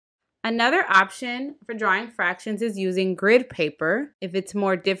Another option for drawing fractions is using grid paper if it's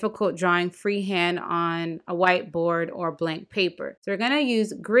more difficult drawing freehand on a whiteboard or blank paper. So we're going to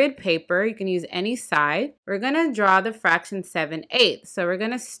use grid paper. You can use any side. We're going to draw the fraction 7/8. So we're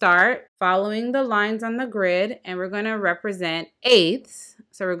going to start following the lines on the grid and we're going to represent eighths.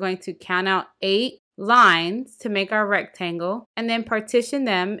 So we're going to count out 8 lines to make our rectangle and then partition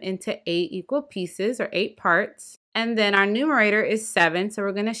them into 8 equal pieces or 8 parts. And then our numerator is 7, so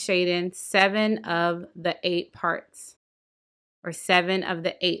we're going to shade in 7 of the 8 parts, or 7 of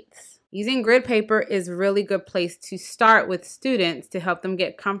the eighths. Using grid paper is a really good place to start with students to help them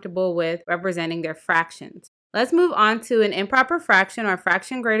get comfortable with representing their fractions. Let's move on to an improper fraction or a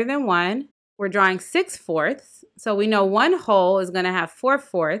fraction greater than 1. We're drawing 6/4, so we know one whole is going to have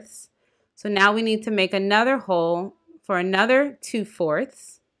 4/4. So now we need to make another whole for another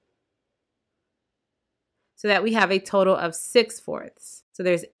 2/4. So that we have a total of 6/4. So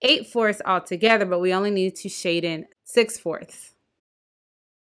there's 8/4 altogether, but we only need to shade in 6/4.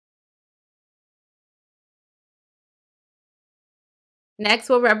 Next,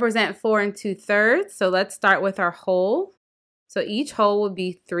 we'll represent 4 2/3. So let's start with our whole. So each whole will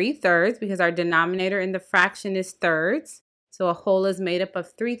be 3/3 because our denominator in the fraction is thirds. So a whole is made up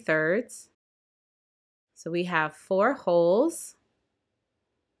of 3/3. So we have 4 wholes.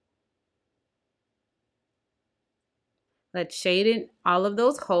 Let's shade in all of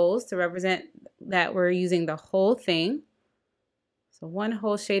those holes to represent that we're using the whole thing. So 1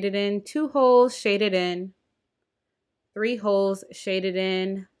 hole shaded in, 2 holes shaded in, 3 holes shaded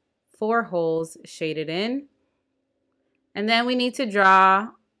in, 4 holes shaded in. And then we need to draw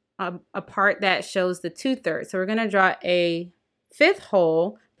a part that shows the 2/3. So we're going to draw a 5th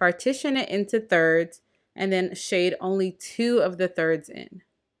hole, partition it into thirds, and then shade only 2 of the thirds in.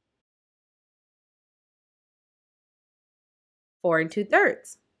 4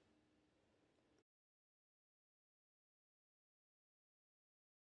 2/3.